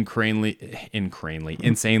insanely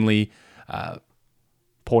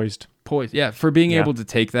poised. Yeah, for being able to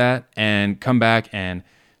take that and come back and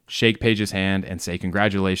shake Paige's hand and say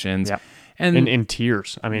congratulations. Yeah. And in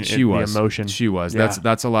tears. I mean, the emotion. She was. Yeah.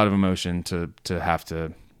 That's a lot of emotion to have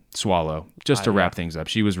to swallow just to wrap things up.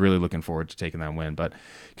 She was really looking forward to taking that win. But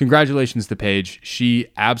congratulations to Paige. She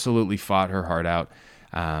absolutely fought her heart out.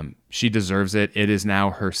 She deserves it. It is now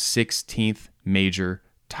her 16th major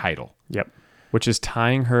title. Yep. Which is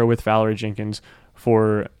tying her with Valerie Jenkins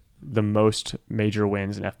for the most major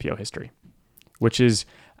wins in FPO history, which is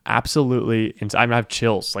absolutely I have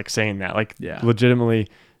chills like saying that, like legitimately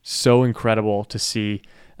so incredible to see.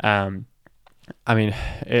 I mean,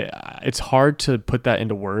 it's hard to put that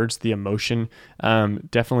into words, the emotion.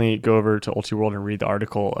 Definitely go over to Ulti World and read the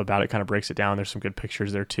article about it, kind of breaks it down. There's some good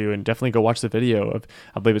pictures there too. And definitely go watch the video of,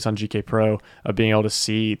 I believe it's on GK Pro, of being able to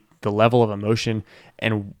see the level of emotion.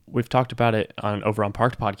 And we've talked about it over on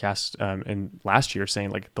Parked Podcast in last year,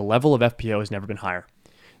 saying like the level of FPO has never been higher.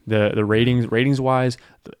 The ratings wise,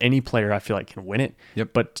 any player I feel like can win it.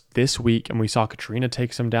 Yep. But this week, and we saw Katrina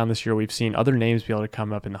take some down this year. We've seen other names be able to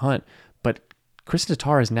come up in the hunt, but Kristen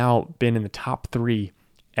Tatar has now been in the top 3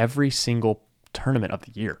 every single tournament of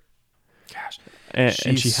the year. Gosh,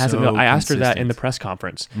 and she hasn't. I asked her that in the press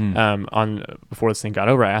conference on before this thing got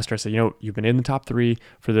over. I asked her, I said, you've been in the top 3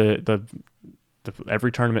 for the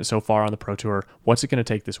every tournament so far on the Pro Tour. What's it going to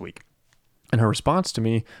take this week? And her response to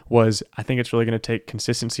me was, I think it's really going to take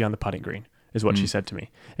consistency on the putting green, is what she said to me.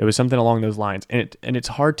 It was something along those lines. And it's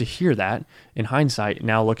hard to hear that in hindsight,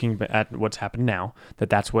 now looking at what's happened now,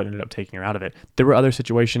 that's what ended up taking her out of it. There were other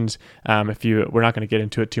situations, we're not going to get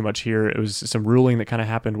into it too much here. It was some ruling that kind of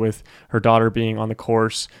happened with her daughter being on the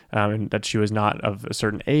course, and that she was not of a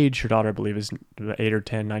certain age. Her daughter, I believe, is 8 or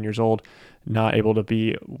 10, 9 years old, not able to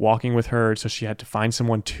be walking with her. So she had to find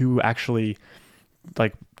someone to actually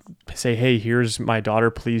like say, hey, here's my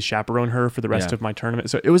daughter, please chaperone her for the rest of my tournament.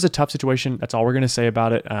 So it was a tough situation. That's all we're going to say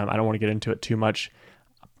about it. I don't want to get into it too much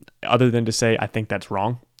other than to say, I think that's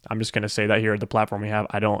wrong. I'm just going to say that here at the platform we have.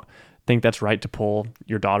 I don't think that's right to pull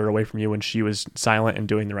your daughter away from you when she was silent and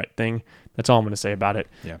doing the right thing. That's all I'm going to say about it.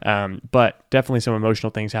 Yeah. But definitely some emotional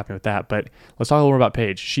things happening with that. But let's talk a little more about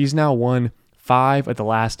Paige. She's now won 5 of the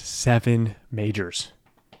last 7 majors.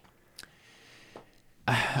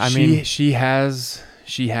 I mean, she has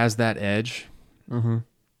that edge.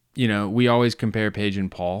 Mm-hmm. We always compare Paige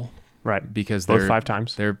and Paul, right? Because both 5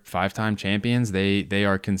 times. They're 5-time champions. They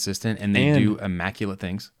are consistent and they do immaculate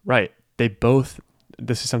things. Right. They both.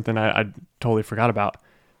 This is something I totally forgot about.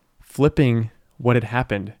 Flipping what had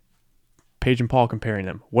happened. Paige and Paul, comparing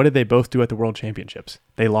them. What did they both do at the World Championships?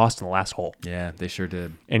 They lost in the last hole. Yeah, they sure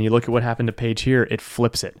did. And you look at what happened to Paige here. It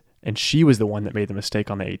flips it. And she was the one that made the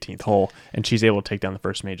mistake on the 18th hole, and she's able to take down the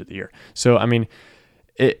first major of the year. So, I mean,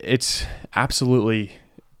 it's absolutely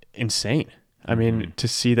insane. I mean, to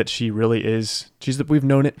see that she really is, we've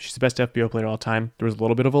known it. She's the best FBO player of all time. There was a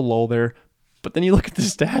little bit of a lull there, but then you look at the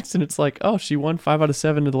stats and it's like, oh, she won 5 out of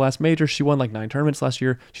 7 of the last major. She won like 9 tournaments last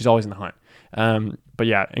year. She's always in the hunt. But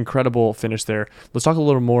yeah, incredible finish there. Let's talk a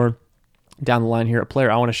little more down the line here. A player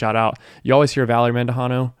I want to shout out. You always hear Valerie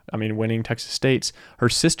Mandujano, winning Texas States. Her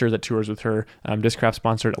sister that tours with her, Discraft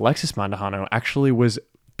sponsored Alexis Mandujano, actually was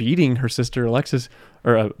beating her sister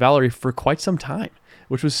Valerie for quite some time,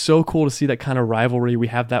 which was so cool to see that kind of rivalry. We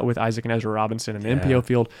have that with Isaac and Ezra Robinson in the NPO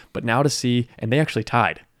field, but now to see, and they actually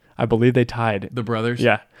tied. I believe they tied. The brothers?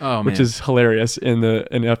 Yeah. Oh, which is hilarious in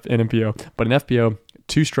NPO. But in FPO,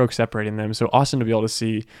 2 strokes separating them. So awesome to be able to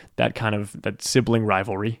see that kind of that sibling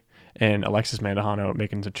rivalry. And Alexis Mandujano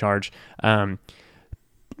making the charge.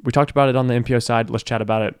 We talked about it on the NPO side. Let's chat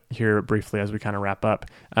about it here briefly as we kind of wrap up.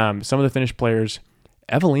 Some of the Finnish players,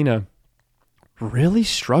 Evelina really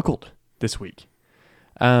struggled this week.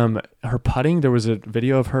 Her putting, there was a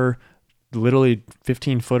video of her literally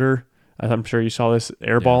 15-footer. I'm sure you saw this,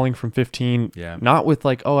 airballing from 15. Yeah. Not with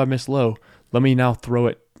like, oh, I missed low. Let me now throw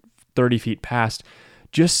it 30 feet past.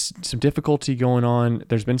 Just some difficulty going on.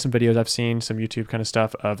 There's been some videos I've seen, some YouTube kind of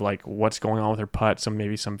stuff of like what's going on with her putt,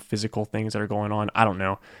 maybe some physical things that are going on. I don't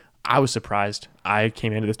know. I was surprised. I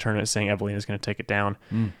came into this tournament saying Evelina's going to take it down.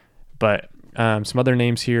 But some other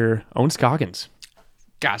names here. Owen Scoggins.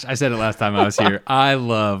 Gosh, I said it last time I was here. I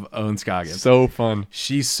love Owen Scoggins. So fun.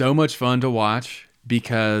 She's so much fun to watch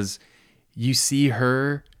because you see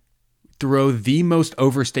her throw the most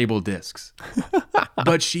overstable discs,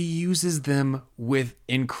 but she uses them with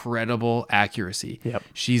incredible accuracy. Yep.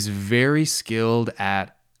 She's very skilled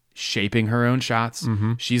at shaping her own shots.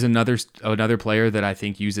 Mm-hmm. She's another player that I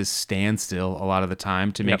think uses standstill a lot of the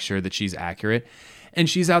time to make sure that she's accurate. And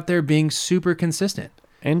she's out there being super consistent.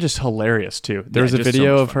 and just hilarious too. There was a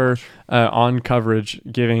video of her on coverage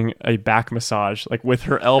giving a back massage, like with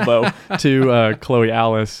her elbow to Chloe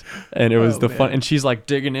Alice, and it was fun. And she's like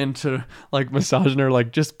digging into like massaging her,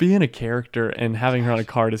 like just being a character, and having her on a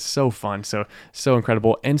card is so fun, so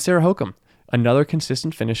incredible. And Sarah Hokum, another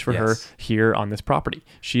consistent finish for her here on this property.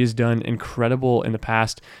 She has done incredible in the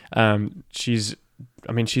past. She's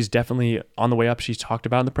definitely on the way up. She's talked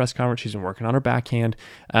about in the press conference. She's been working on her backhand,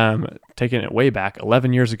 taking it way back.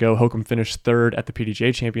 11 years ago, Hokum finished third at the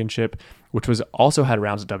PDGA Championship, which was also had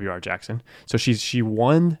rounds at WR Jackson. So she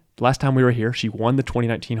won, last time we were here, she won the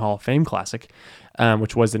 2019 Hall of Fame Classic,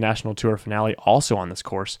 which was the National Tour finale, also on this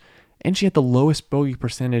course. And she had the lowest bogey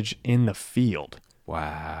percentage in the field.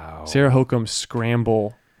 Wow. Sarah Hokum,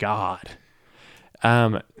 scramble god.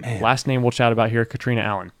 Last name we'll chat about here, Katrina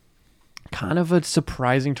Allen. Kind of a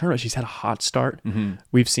surprising tournament. She's had a hot start. Mm-hmm.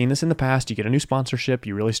 We've seen this in the past. You get a new sponsorship,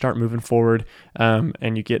 you really start moving forward,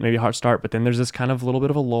 and you get maybe a hot start, but then there's this kind of little bit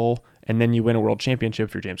of a lull, and then you win a world championship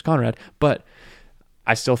for James Conrad. But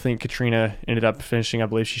I still think Katrina ended up finishing, I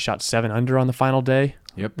believe she shot 7 under on the final day.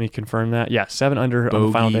 Yep. Let me confirm that. Yeah, 7 under Bogey on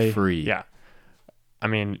the final day. Free. Yeah. I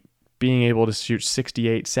mean, being able to shoot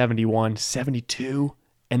 68, 71, 72,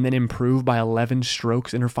 and then improve by 11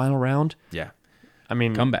 strokes in her final round. Yeah. I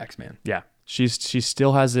mean, comebacks, man. Yeah. She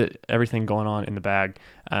still has everything going on in the bag.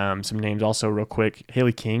 Some names also real quick.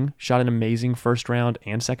 Haley King shot an amazing first round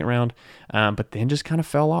and second round, but then just kind of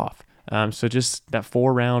fell off. So just that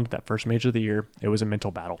 4 round, that first major of the year, it was a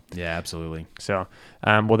mental battle. Yeah, absolutely. So,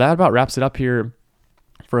 well, that about wraps it up here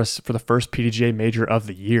for us for the first PDGA major of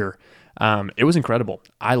the year. It was incredible.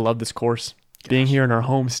 I love this course. Being here in our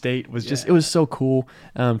home state was just, it was so cool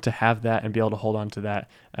to have that and be able to hold on to that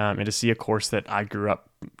and to see a course that I grew up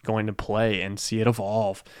going to play and see it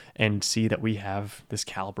evolve and see that we have this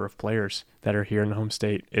caliber of players that are here in the home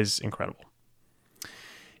state is incredible.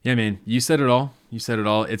 Yeah, man, you said it all.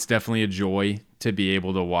 It's definitely a joy to be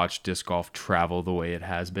able to watch disc golf travel the way it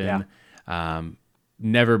has been. Yeah.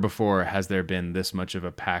 Never before has there been this much of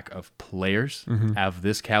a pack of players of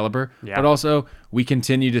this caliber, but also we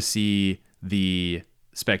continue to see the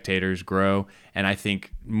spectators grow, and I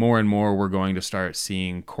think more and more we're going to start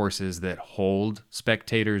seeing courses that hold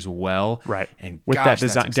spectators well, right? And with that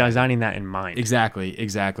designing that in mind. Exactly.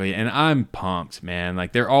 And I'm pumped, man.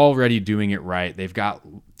 Like, they're already doing it right. They've got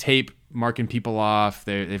tape marking people off.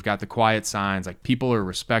 They've got the quiet signs. Like, people are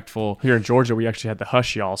respectful. Here in Georgia, we actually had the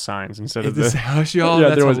hush y'all signs instead of the hush y'all.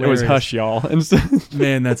 Yeah, it was hush y'all.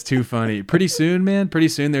 Man, that's too funny. Pretty soon,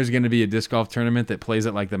 there's going to be a disc golf tournament that plays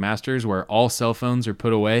it like the Masters, where all cell phones are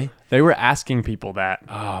put away. They were asking people that.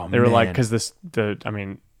 Oh, they were like, because the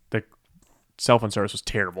cell phone service was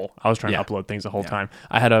terrible. I was trying to upload things the whole time.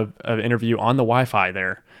 I had an interview on the Wi-Fi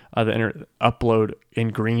there. The upload in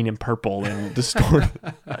green and purple and distort.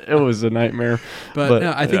 It was a nightmare. But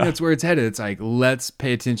no, I think that's where it's headed. It's like, let's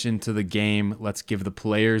pay attention to the game. Let's give the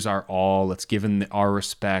players our all. Let's give them our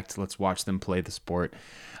respect. Let's watch them play the sport.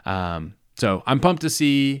 So I'm pumped to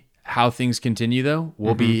see how things continue, though.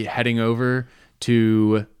 We'll be heading over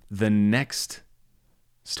to the next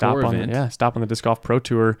stop on the Disc Golf Pro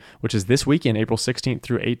Tour, which is this weekend, April 16th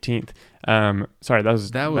through 18th. Sorry, that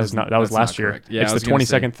was last year. Yeah, it's the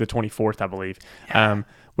 22nd to the 24th, I believe. Yeah.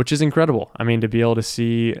 Which is incredible. I mean, to be able to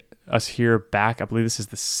see us here back, I believe this is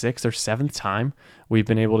the 6th or 7th time we've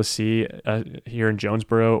been able to see here in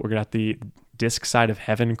Jonesboro. We're gonna have the Disc Side of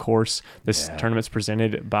Heaven course. This tournament's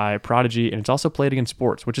presented by Prodigy, and it's also Played Again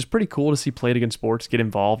Sports, which is pretty cool to see Played Again Sports get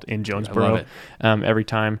involved in Jonesboro every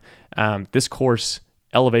time. This course,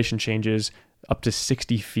 elevation changes up to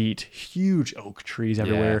 60 feet, huge oak trees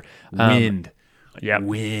everywhere. Wind.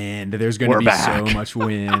 There's going to be so much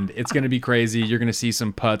wind. It's going to be crazy. You're going to see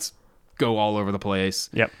some putts go all over the place.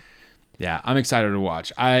 Yep. Yeah, I'm excited to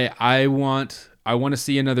watch. I want to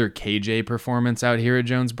see another KJ performance out here at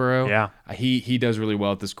Jonesboro. Yeah. He does really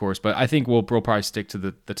well at this course, but I think we'll probably stick to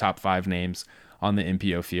the top 5 names on the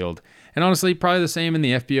MPO field. And honestly, probably the same in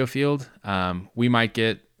the FPO field.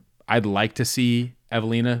 I'd like to see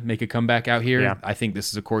Evelina make a comeback out here. Yeah. I think this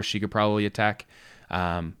is a course she could probably attack.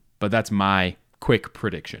 But that's my quick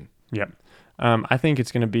prediction. Yep. I think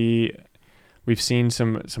it's going to be, we've seen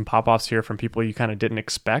some pop-offs here from people you kind of didn't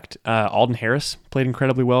expect. Alden Harris played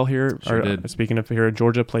incredibly well here. Speaking of here in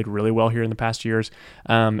Georgia, played really well here in the past years.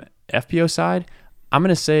 FPO side, I'm going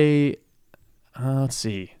to say, I'm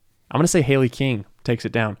going to say Haley King takes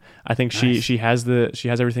it down. I think she has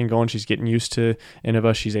everything going. She's getting used to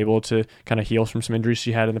Innova. She's able to kind of heal from some injuries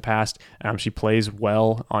she had in the past. She plays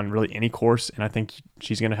well on really any course, and I think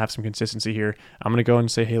she's going to have some consistency here. I'm going to go and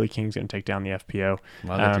say Haley King's going to take down the FPO.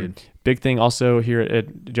 Love it, dude. Big thing also here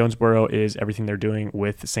at Jonesboro is everything they're doing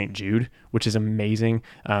with St. Jude, which is amazing.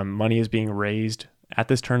 Money is being raised at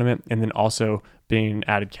this tournament, and then also being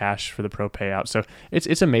added cash for the pro payout. So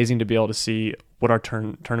it's amazing to be able to see what our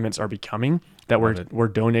tournaments are becoming, that we're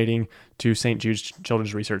donating to St. Jude's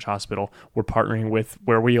Children's Research Hospital. We're partnering with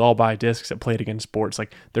where we all buy discs at Play It Again Sports.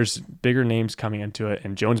 Like, there's bigger names coming into it,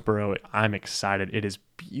 and Jonesboro, I'm excited. It is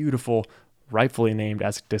beautiful, rightfully named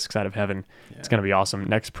as Discs Out of Heaven. Yeah. It's going to be awesome.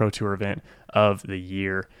 Next Pro Tour event of the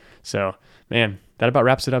year. So, man, that about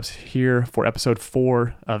wraps it up here for episode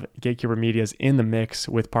 4 of Gatekeeper Media's In the Mix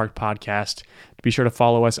with Parked Podcast. Be sure to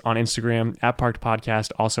follow us on Instagram at Parked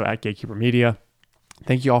Podcast, also at Gatekeeper Media.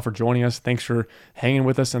 Thank you all for joining us. Thanks for hanging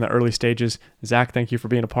with us in the early stages. Zach, thank you for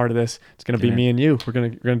being a part of this. It's going to be me and you. We're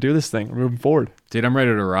going to do this thing. We're moving forward. Dude, I'm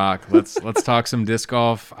ready to rock. Let's talk some disc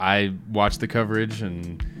golf. I watched the coverage,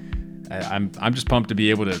 and I'm just pumped to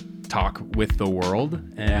be able to talk with the world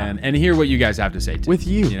and hear what you guys have to say too. With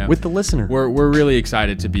you know? With the listener. We're really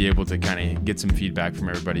excited to be able to kind of get some feedback from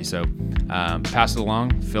everybody. So pass it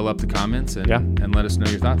along, fill up the comments, and let us know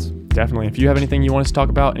your thoughts. Definitely. If you have anything you want us to talk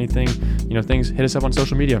about, anything, things, hit us up on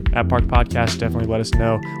social media at Parked Podcast. Definitely let us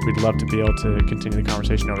know. We'd love to be able to continue the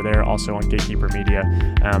conversation over there, also on Gatekeeper Media.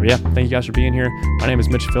 Thank you guys for being here. My name is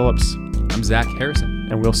Mitch Phillips. I'm Zach Harrison.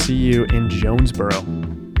 And we'll see you in Jonesboro.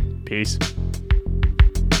 Peace.